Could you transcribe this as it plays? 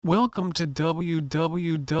Welcome to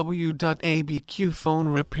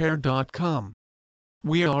www.abqphonerepair.com.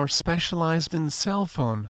 We are specialized in cell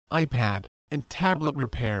phone, iPad, and tablet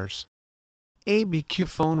repairs. ABQ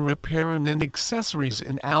Phone Repair and Accessories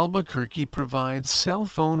in Albuquerque provides cell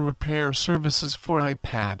phone repair services for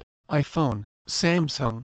iPad, iPhone,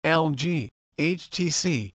 Samsung, LG,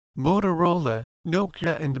 HTC, Motorola,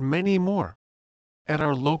 Nokia and many more. At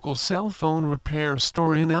our local cell phone repair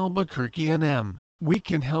store in Albuquerque NM, we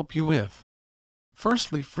can help you with: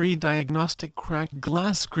 firstly, free diagnostic cracked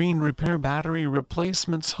glass screen repair, battery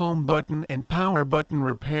replacements, home button and power button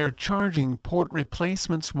repair, charging port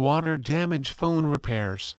replacements, water damage, phone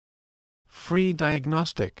repairs. Free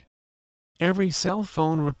diagnostic. Every cell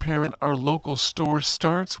phone repair at our local store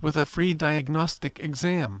starts with a free diagnostic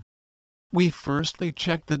exam. We firstly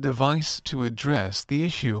check the device to address the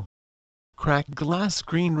issue. Cracked glass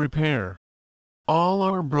screen repair. All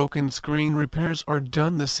our broken screen repairs are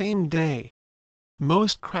done the same day.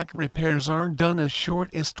 Most crack repairs are done as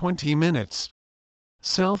short as 20 minutes.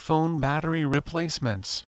 Cell phone battery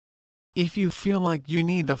replacements. If you feel like you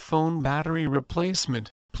need a phone battery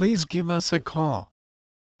replacement, please give us a call.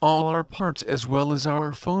 All our parts as well as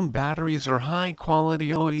our phone batteries are high quality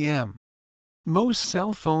OEM. Most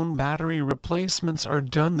cell phone battery replacements are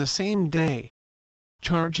done the same day.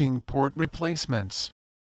 Charging port replacements.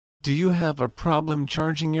 Do you have a problem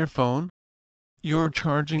charging your phone? Your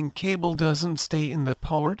charging cable doesn't stay in the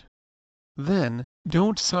port? Then,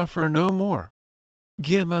 don't suffer no more.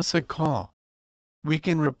 Give us a call. We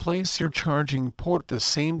can replace your charging port the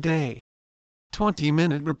same day.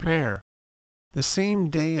 20-minute repair. The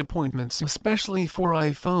same day appointments, especially for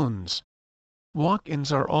iPhones.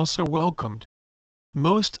 Walk-ins are also welcomed.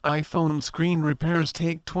 Most iPhone screen repairs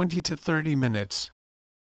take 20 to 30 minutes.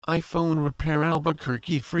 iPhone Repair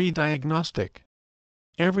Albuquerque free diagnostic.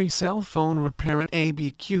 Every cell phone repair at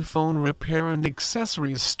ABQ Phone Repair and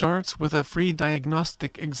Accessories starts with a free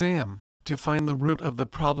diagnostic exam to find the root of the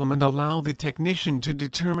problem and allow the technician to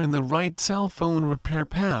determine the right cell phone repair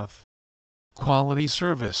path. Quality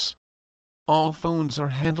service. All phones are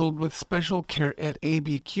handled with special care at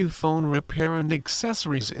ABQ Phone Repair and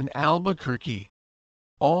Accessories in Albuquerque.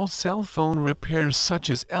 All cell phone repairs such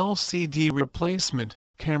as LCD replacement,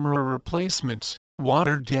 camera replacements,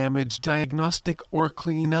 water damage diagnostic or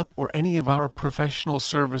cleanup, or any of our professional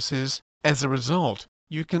services. As a result,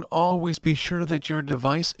 you can always be sure that your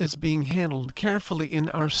device is being handled carefully in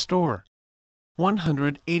our store.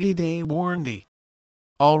 180-day warranty.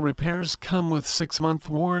 All repairs come with 6-month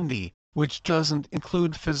warranty, which doesn't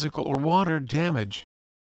include physical or water damage.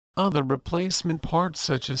 Other replacement parts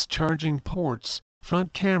such as charging ports,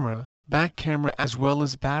 front camera, back camera as well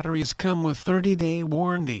as batteries come with 30-day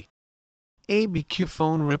warranty. ABQ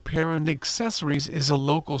Phone Repair and Accessories is a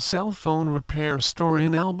local cell phone repair store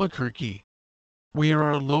in Albuquerque. We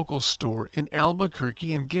are a local store in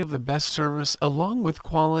Albuquerque and give the best service along with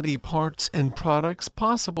quality parts and products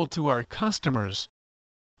possible to our customers.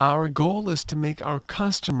 Our goal is to make our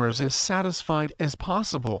customers as satisfied as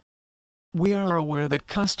possible. We are aware that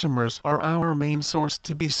customers are our main source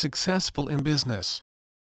to be successful in business.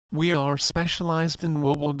 We are specialized in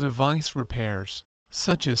mobile device repairs,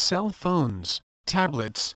 such as cell phones,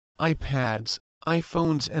 tablets, iPads,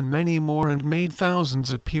 iPhones and many more, and made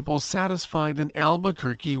thousands of people satisfied in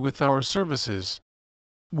Albuquerque with our services.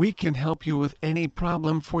 We can help you with any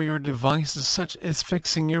problem for your devices, such as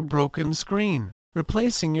fixing your broken screen,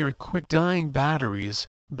 replacing your quick-dying batteries,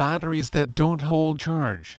 batteries that don't hold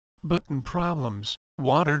charge, button problems,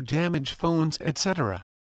 water damage phones, etc.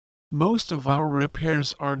 Most of our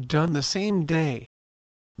repairs are done the same day.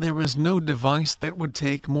 There is no device that would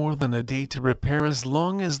take more than a day to repair as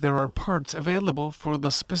long as there are parts available for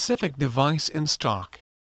the specific device in stock.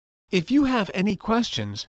 If you have any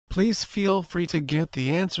questions, please feel free to get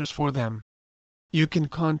the answers for them. You can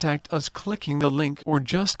contact us clicking the link or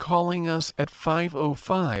just calling us at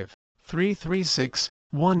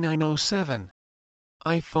 505-336-1907.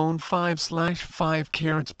 iPhone 5/5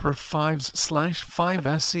 carats per 5/5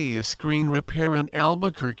 SE screen repair in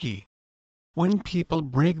Albuquerque. When people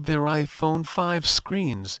break their iPhone 5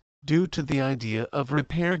 screens, due to the idea of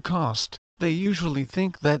repair cost, they usually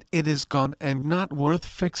think that it is gone and not worth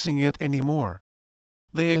fixing it anymore.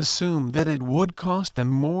 They assume that it would cost them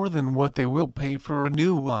more than what they will pay for a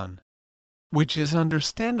new one. Which is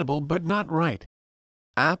understandable but not right.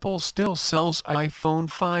 Apple still sells iPhone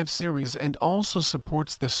 5 series and also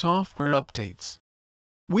supports the software updates.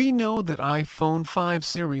 We know that iPhone 5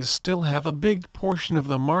 series still have a big portion of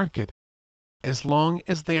the market, as long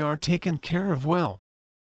as they are taken care of well.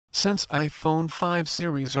 Since iPhone 5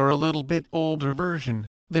 series are a little bit older version,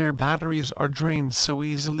 Their batteries are drained so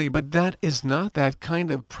easily, but that is not that kind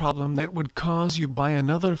of problem that would cause you buy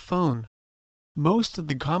another phone. Most of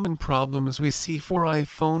the common problems we see for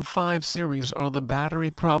iPhone 5 series are the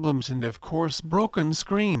battery problems and of course broken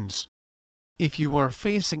screens. If you are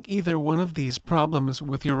facing either one of these problems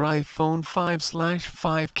with your iPhone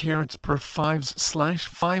 5/5 per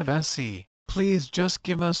 5/5 SE, please just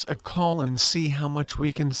give us a call and see how much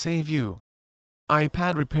we can save you.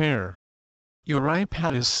 iPad repair. Your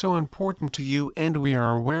iPad is so important to you and we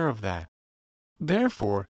are aware of that.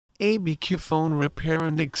 Therefore, ABQ Phone Repair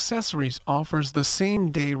and Accessories offers the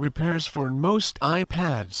same-day repairs for most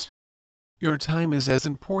iPads. Your time is as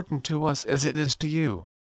important to us as it is to you.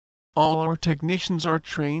 All our technicians are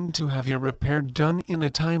trained to have your repair done in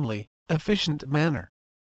a timely, efficient manner.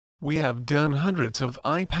 We have done hundreds of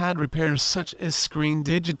iPad repairs such as screen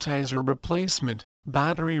digitizer replacement,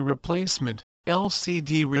 battery replacement,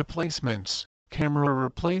 LCD replacements, camera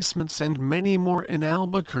replacements and many more in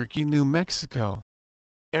Albuquerque, New Mexico.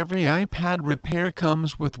 Every iPad repair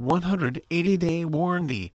comes with 180-day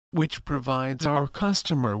warranty, which provides our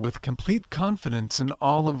customer with complete confidence in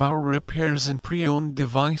all of our repairs and pre-owned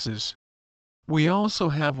devices. We also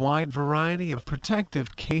have wide variety of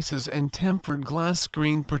protective cases and tempered glass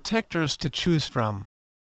screen protectors to choose from.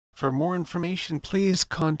 For more information, please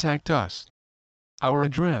contact us. Our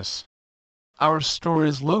address. Our store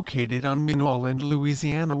is located on Main Island,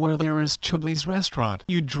 Louisiana, where there is Chili's restaurant.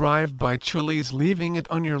 You drive by Chili's, leaving it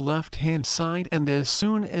on your left-hand side, and as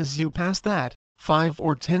soon as you pass that, 5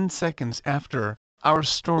 or 10 seconds after, our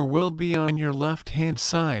store will be on your left-hand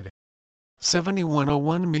side.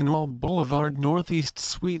 7101 Manuel Boulevard Northeast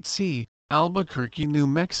Suite C, Albuquerque, New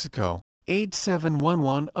Mexico,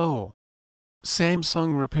 87110.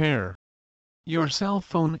 Samsung Repair. Your cell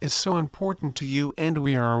phone is so important to you and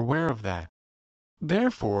we are aware of that.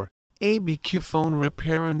 Therefore, ABQ Phone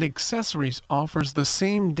Repair and Accessories offers the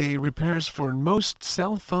same-day repairs for most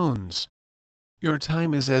cell phones. Your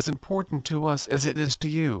time is as important to us as it is to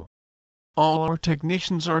you. All our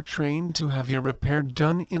technicians are trained to have your repair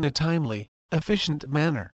done in a timely, efficient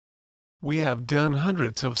manner. We have done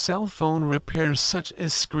hundreds of cell phone repairs such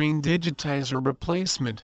as screen digitizer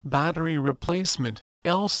replacement, battery replacement,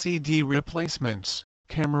 LCD replacements,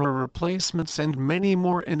 camera replacements and many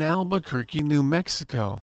more in Albuquerque, New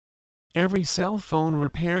Mexico. Every cell phone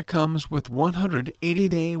repair comes with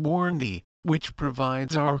 180-day warranty, which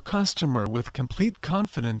provides our customer with complete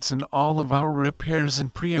confidence in all of our repairs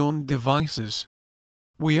and pre-owned devices.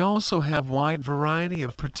 We also have wide variety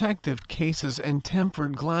of protective cases and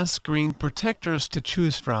tempered glass screen protectors to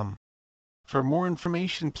choose from. For more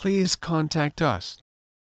information, please contact us.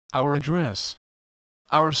 Our address.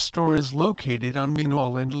 Our store is located on Main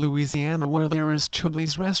Island, Louisiana, where there is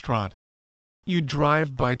Chili's restaurant. You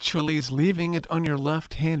drive by Chili's, leaving it on your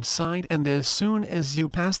left-hand side, and as soon as you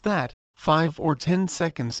pass that, 5 or 10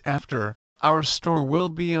 seconds after, our store will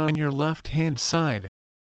be on your left-hand side.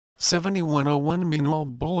 7101 Manuel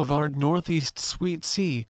Boulevard Northeast Suite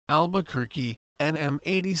C, Albuquerque, NM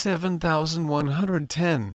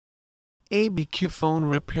 87110. ABQ Phone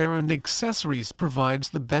Repair and Accessories provides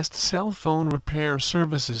the best cell phone repair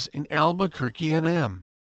services in Albuquerque, NM.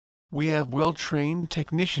 We have well-trained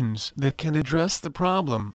technicians that can address the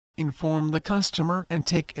problem, inform the customer and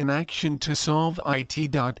take an action to solve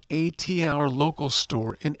it. Our local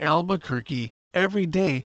store in Albuquerque, every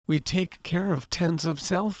day, we take care of tens of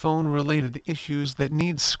cell phone related issues that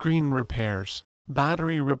need screen repairs,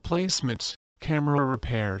 battery replacements, camera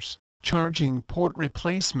repairs, charging port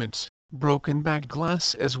replacements, broken back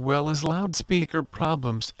glass as well as loudspeaker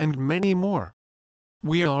problems and many more.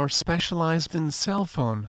 We are specialized in cell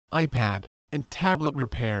phone, iPad, and tablet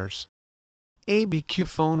repairs. ABQ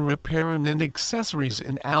Phone Repair and Accessories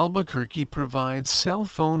in Albuquerque provides cell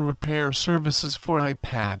phone repair services for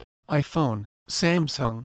iPad, iPhone,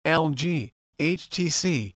 Samsung, LG,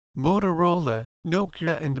 HTC, Motorola,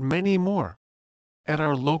 Nokia and many more. At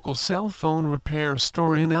our local cell phone repair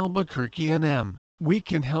store in Albuquerque, NM, we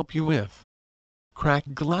can help you with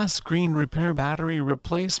cracked glass screen repair, battery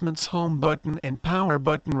replacements, home button and power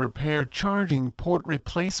button repair, charging port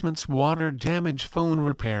replacements, water damage, phone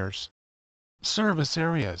repairs. Service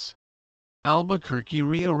areas: Albuquerque,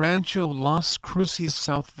 Rio Rancho, Las Cruces,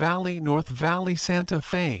 South Valley, North Valley, Santa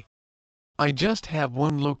Fe. I just have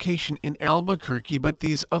one location in Albuquerque, but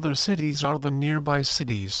these other cities are the nearby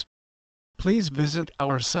cities. Please visit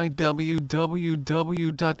our site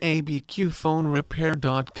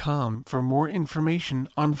www.abqphonerepair.com for more information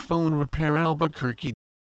on phone repair Albuquerque.